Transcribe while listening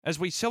As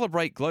we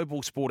celebrate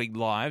global sporting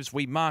lives,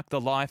 we mark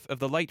the life of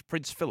the late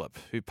Prince Philip,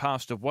 who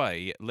passed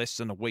away less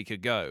than a week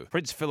ago.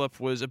 Prince Philip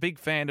was a big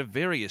fan of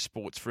various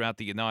sports throughout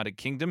the United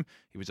Kingdom.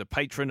 He was a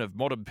patron of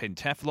modern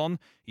pentathlon.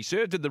 He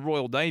served in the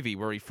Royal Navy,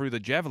 where he threw the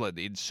javelin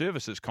in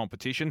services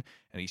competition,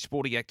 and his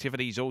sporting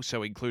activities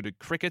also included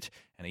cricket,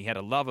 and he had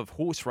a love of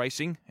horse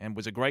racing and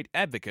was a great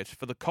advocate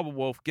for the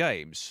Commonwealth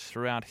Games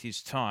throughout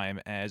his time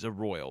as a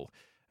royal.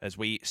 As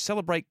we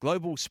celebrate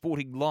global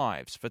sporting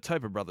lives for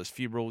Tobin Brothers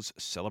Funerals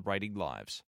Celebrating Lives.